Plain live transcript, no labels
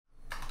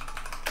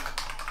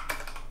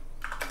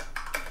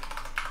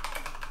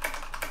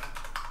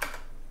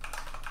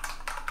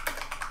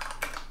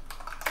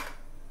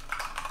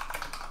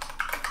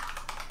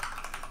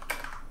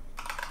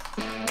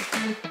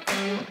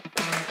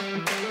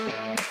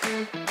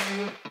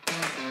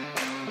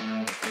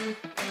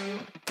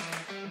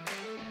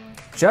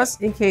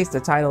Just in case the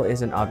title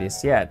isn't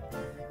obvious yet,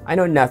 I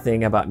know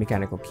nothing about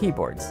mechanical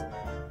keyboards.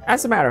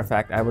 As a matter of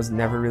fact, I was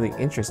never really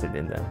interested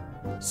in them.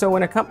 So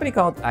when a company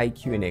called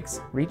iQnix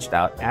reached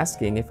out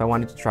asking if I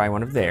wanted to try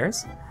one of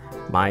theirs,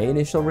 my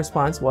initial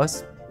response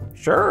was,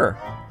 sure.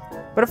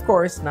 But of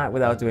course, not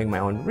without doing my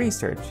own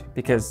research,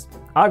 because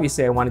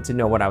obviously I wanted to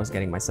know what I was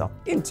getting myself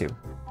into.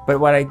 But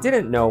what I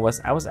didn't know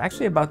was I was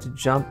actually about to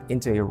jump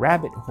into a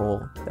rabbit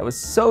hole that was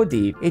so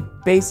deep, it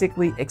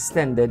basically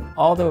extended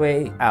all the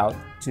way out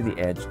to the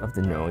edge of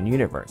the known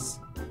universe.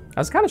 I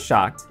was kind of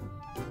shocked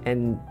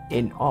and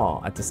in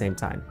awe at the same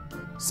time.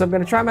 So I'm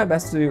going to try my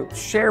best to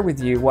share with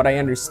you what I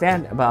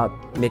understand about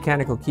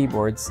mechanical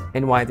keyboards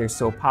and why they're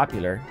so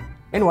popular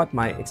and what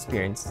my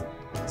experience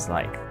is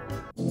like.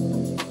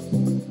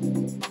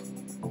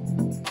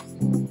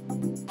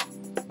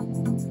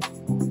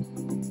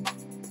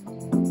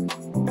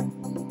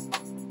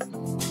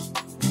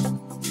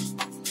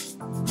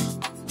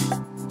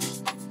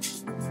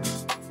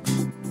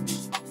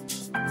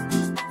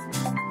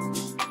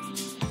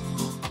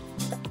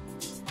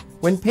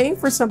 When paying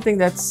for something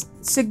that's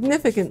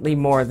significantly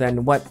more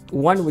than what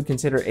one would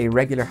consider a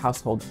regular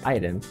household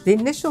item, the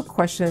initial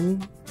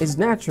question is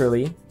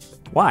naturally,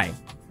 why?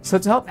 So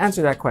to help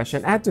answer that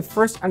question, I had to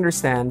first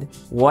understand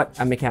what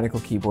a mechanical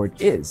keyboard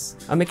is.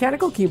 A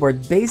mechanical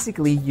keyboard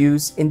basically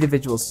uses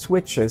individual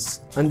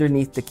switches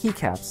underneath the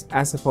keycaps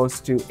as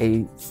opposed to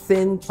a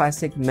thin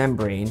plastic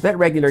membrane that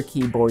regular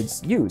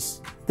keyboards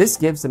use. This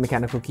gives the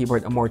mechanical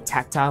keyboard a more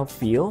tactile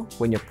feel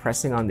when you're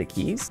pressing on the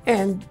keys,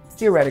 and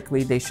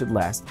theoretically they should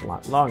last a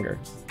lot longer.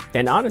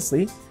 And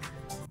honestly,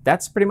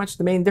 that's pretty much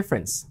the main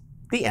difference.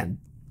 The end.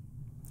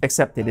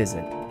 Except it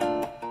isn't.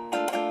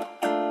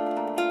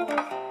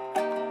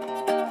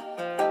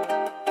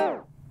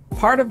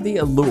 Part of the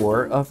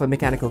allure of a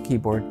mechanical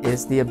keyboard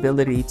is the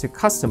ability to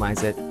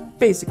customize it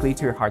basically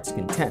to your heart's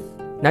content.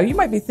 Now you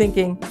might be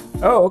thinking,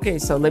 oh, okay,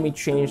 so let me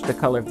change the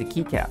color of the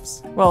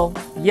keycaps. Well,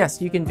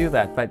 yes, you can do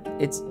that, but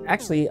it's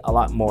actually a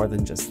lot more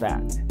than just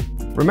that.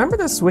 Remember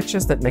the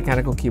switches that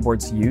mechanical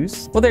keyboards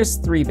use? Well, there's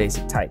three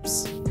basic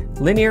types: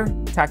 linear,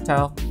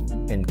 tactile,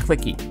 and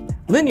clicky.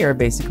 Linear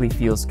basically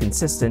feels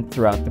consistent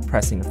throughout the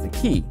pressing of the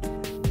key.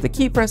 The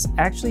key press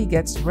actually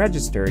gets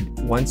registered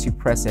once you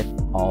press it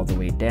all the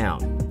way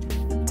down.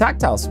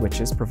 Tactile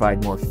switches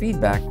provide more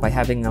feedback by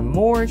having a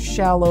more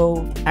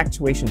shallow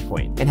actuation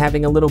point and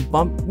having a little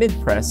bump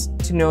mid-press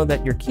to know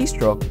that your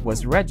keystroke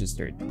was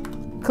registered.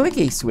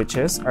 Clicky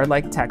switches are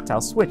like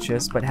tactile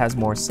switches but has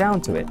more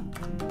sound to it,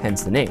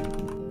 hence the name.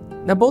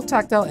 Now both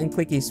tactile and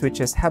clicky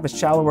switches have a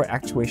shallower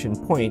actuation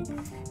point,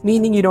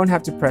 meaning you don't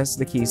have to press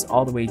the keys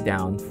all the way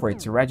down for it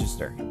to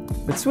register.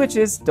 But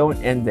switches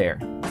don't end there.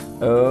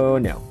 Oh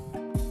no.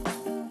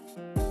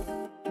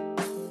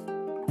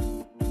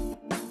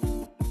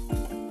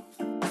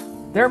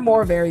 There are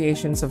more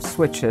variations of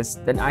switches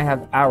than I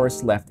have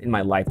hours left in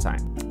my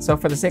lifetime. So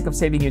for the sake of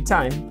saving you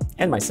time,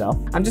 and myself,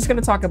 I'm just going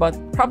to talk about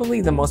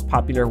probably the most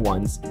popular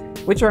ones,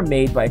 which are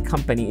made by a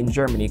company in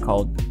Germany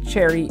called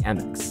Cherry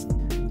MX.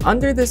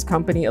 Under this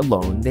company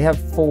alone, they have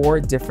 4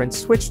 different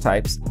switch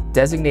types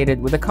designated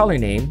with a color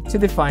name to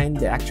define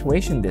the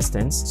actuation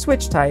distance,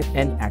 switch type,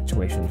 and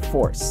actuation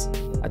force.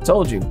 I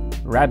told you,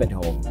 rabbit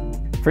hole.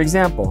 For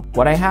example,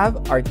 what I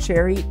have are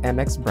Cherry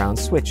MX Brown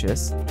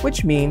switches,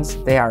 which means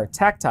they are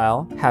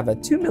tactile, have a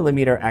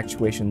 2mm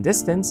actuation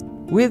distance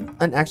with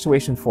an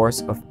actuation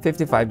force of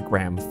 55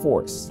 gram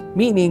force,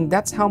 meaning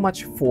that's how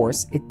much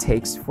force it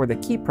takes for the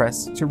key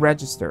press to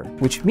register,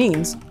 which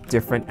means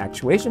different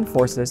actuation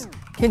forces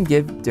can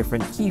give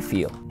different key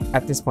feel.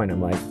 At this point,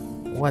 I'm like,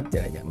 what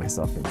did I get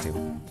myself into?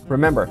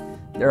 Remember,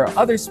 there are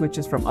other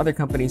switches from other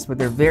companies with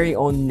their very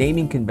own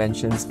naming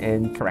conventions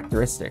and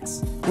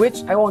characteristics,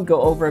 which I won't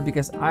go over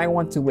because I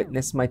want to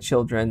witness my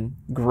children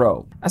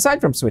grow. Aside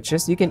from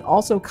switches, you can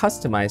also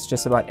customize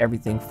just about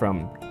everything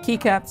from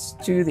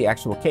keycaps to the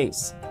actual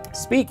case.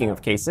 Speaking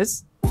of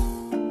cases,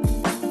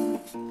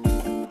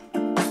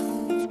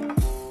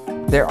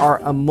 there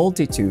are a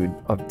multitude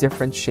of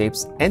different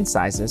shapes and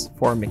sizes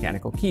for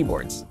mechanical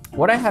keyboards.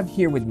 What I have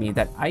here with me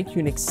that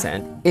iQnix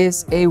sent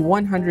is a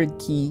 100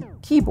 key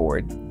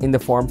keyboard in the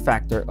form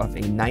factor of a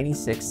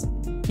 96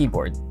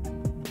 keyboard,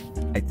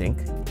 I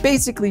think.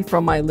 Basically,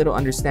 from my little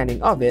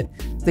understanding of it,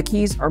 the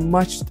keys are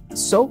mushed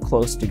so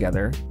close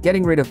together,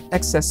 getting rid of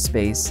excess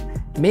space,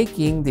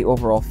 making the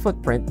overall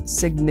footprint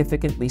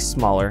significantly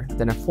smaller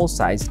than a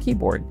full-size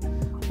keyboard,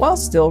 while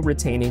still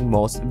retaining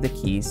most of the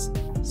keys,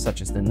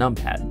 such as the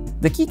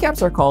numpad. The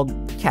keycaps are called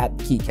CAT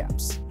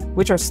keycaps,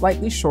 which are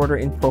slightly shorter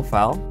in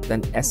profile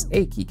than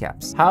SA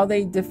keycaps. How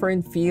they differ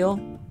in feel,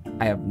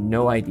 I have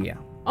no idea.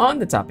 On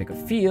the topic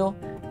of feel,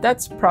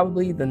 that's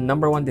probably the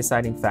 #1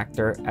 deciding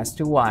factor as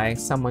to why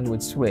someone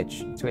would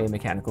switch to a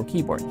mechanical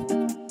keyboard.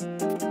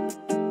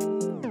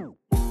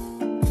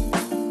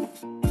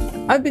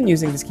 I've been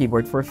using this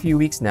keyboard for a few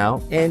weeks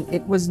now, and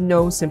it was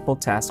no simple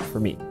task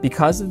for me.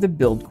 Because of the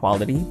build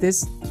quality,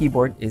 this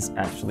keyboard is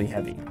actually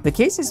heavy. The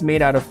case is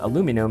made out of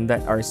aluminum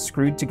that are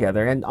screwed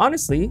together and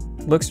honestly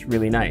looks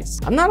really nice.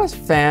 I'm not a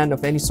fan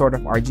of any sort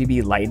of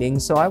RGB lighting,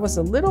 so I was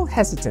a little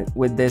hesitant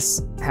with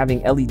this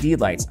having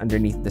LED lights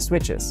underneath the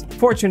switches.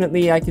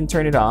 Fortunately, I can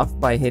turn it off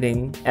by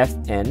hitting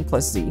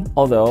FN+Z,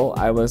 although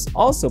I was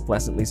also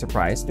pleasantly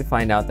surprised to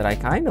find out that I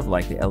kind of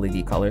like the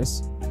LED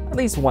colors, at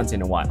least once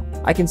in a while.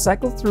 I can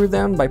cycle through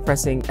them by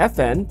pressing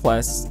FN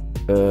plus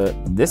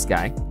this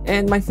guy,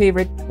 and my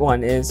favorite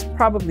one is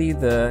probably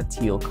the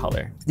teal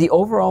color. The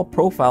overall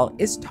profile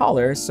is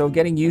taller, so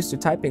getting used to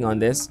typing on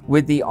this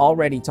with the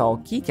already tall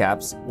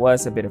keycaps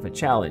was a bit of a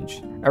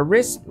challenge. A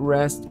wrist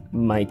rest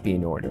might be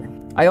in order.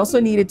 I also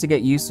needed to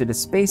get used to the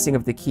spacing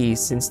of the keys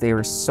since they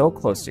were so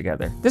close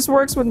together. This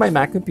works with my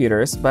Mac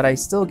computers, but I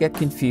still get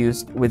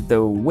confused with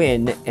the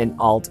Win and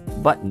Alt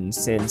buttons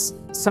since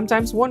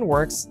sometimes one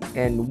works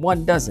and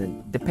one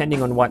doesn't,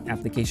 depending on what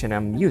application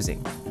I'm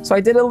using. So I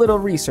did a little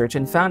research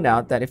and found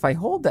out that if I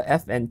hold the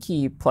FN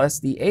key plus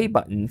the A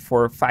button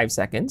for 5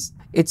 seconds,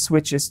 it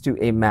switches to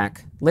a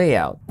Mac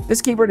layout.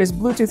 This keyboard is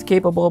Bluetooth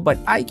capable,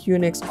 but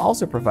iQnix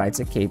also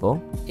provides a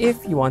cable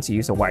if you want to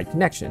use a wired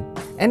connection.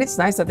 And it's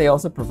nice that they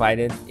also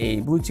provided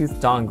a Bluetooth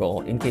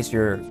dongle in case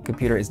your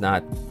computer is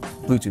not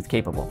Bluetooth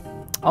capable.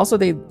 Also,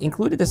 they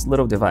included this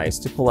little device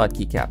to pull out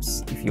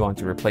keycaps if you want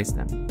to replace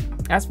them.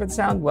 As for the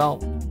sound, well,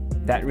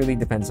 that really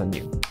depends on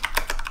you.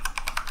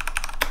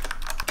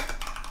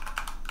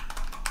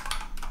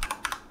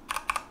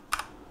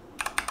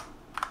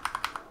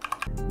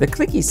 The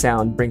clicky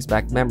sound brings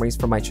back memories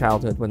from my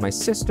childhood when my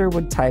sister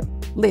would type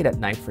late at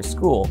night for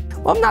school.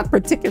 While I'm not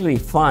particularly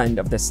fond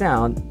of the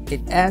sound,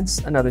 it adds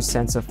another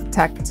sense of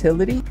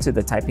tactility to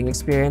the typing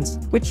experience,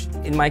 which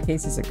in my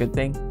case is a good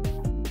thing.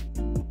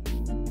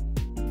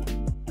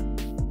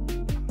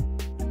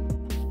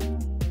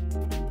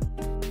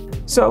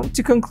 So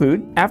to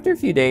conclude, after a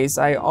few days,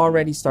 I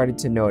already started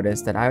to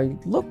notice that I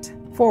looked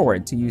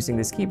forward to using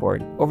this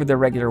keyboard over the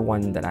regular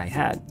one that I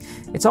had.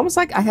 It's almost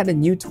like I had a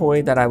new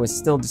toy that I was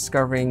still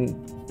discovering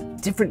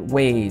different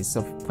ways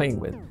of playing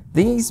with.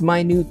 These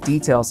minute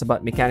details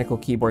about mechanical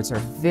keyboards are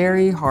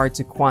very hard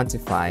to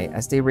quantify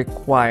as they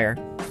require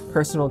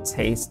personal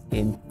taste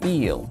in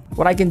feel.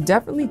 What I can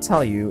definitely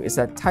tell you is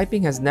that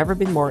typing has never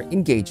been more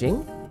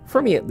engaging,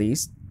 for me at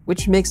least,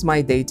 which makes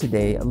my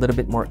day-to-day a little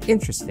bit more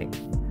interesting.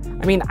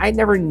 I mean, I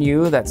never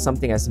knew that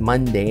something as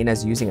mundane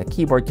as using a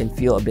keyboard can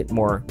feel a bit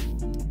more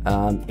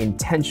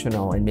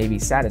intentional and maybe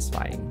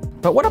satisfying.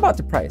 But what about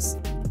the price?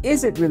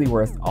 Is it really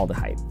worth all the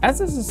hype? As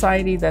a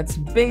society that's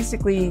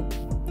basically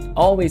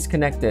always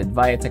connected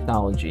via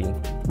technology,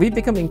 we've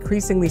become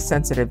increasingly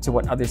sensitive to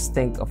what others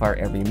think of our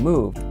every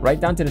move, right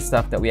down to the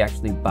stuff that we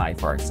actually buy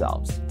for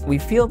ourselves. We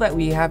feel that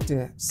we have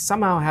to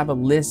somehow have a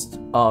list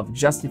of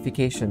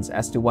justifications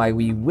as to why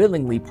we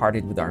willingly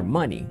parted with our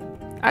money.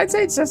 I'd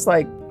say it's just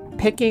like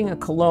picking a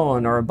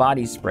cologne or a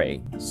body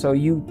spray. So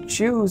you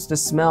choose the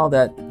smell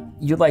that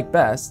you like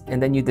best, and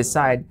then you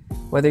decide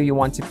whether you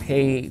want to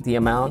pay the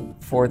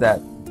amount for that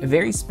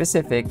very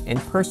specific and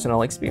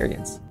personal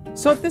experience.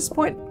 So at this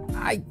point,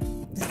 I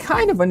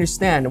kind of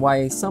understand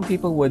why some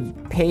people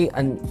would pay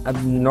an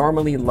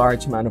abnormally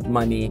large amount of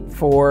money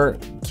for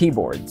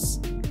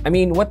keyboards. I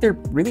mean, what they're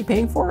really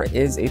paying for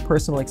is a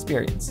personal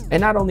experience.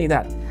 And not only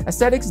that,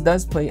 aesthetics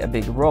does play a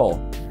big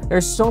role.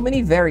 There's so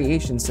many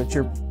variations that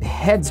your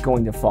head's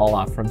going to fall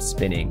off from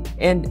spinning.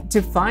 And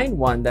to find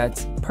one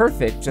that's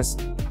perfect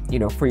just, you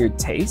know, for your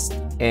taste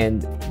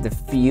and the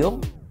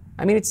feel,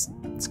 I mean, it's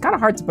kind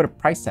of hard to put a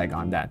price tag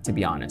on that, to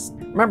be honest.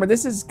 Remember,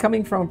 this is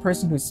coming from a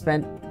person who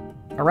spent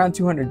around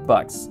 200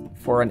 bucks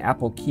for an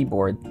Apple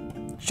keyboard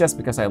just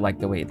because I liked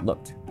the way it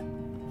looked.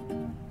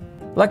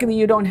 Luckily,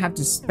 you don't have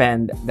to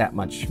spend that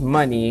much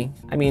money.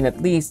 I mean, at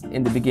least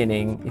in the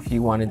beginning, if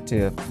you wanted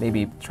to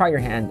maybe try your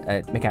hand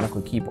at mechanical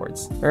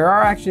keyboards. There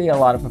are actually a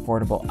lot of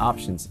affordable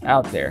options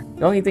out there.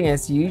 The only thing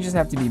is you just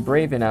have to be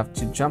brave enough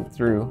to jump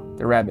through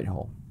the rabbit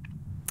hole.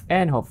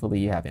 And hopefully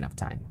you have enough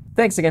time.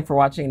 Thanks again for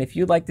watching, and if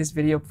you like this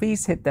video,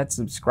 please hit that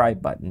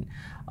subscribe button.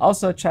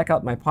 Also, check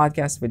out my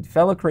podcast with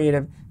fellow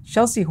creative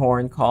Chelsea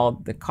Horn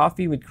called the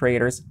Coffee with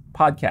Creators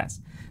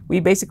Podcast. We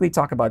basically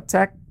talk about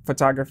tech,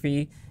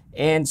 photography,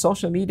 and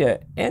social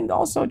media, and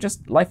also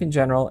just life in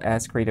general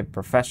as creative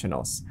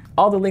professionals.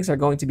 All the links are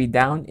going to be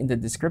down in the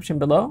description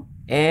below,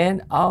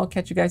 and I'll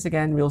catch you guys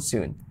again real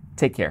soon.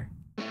 Take care.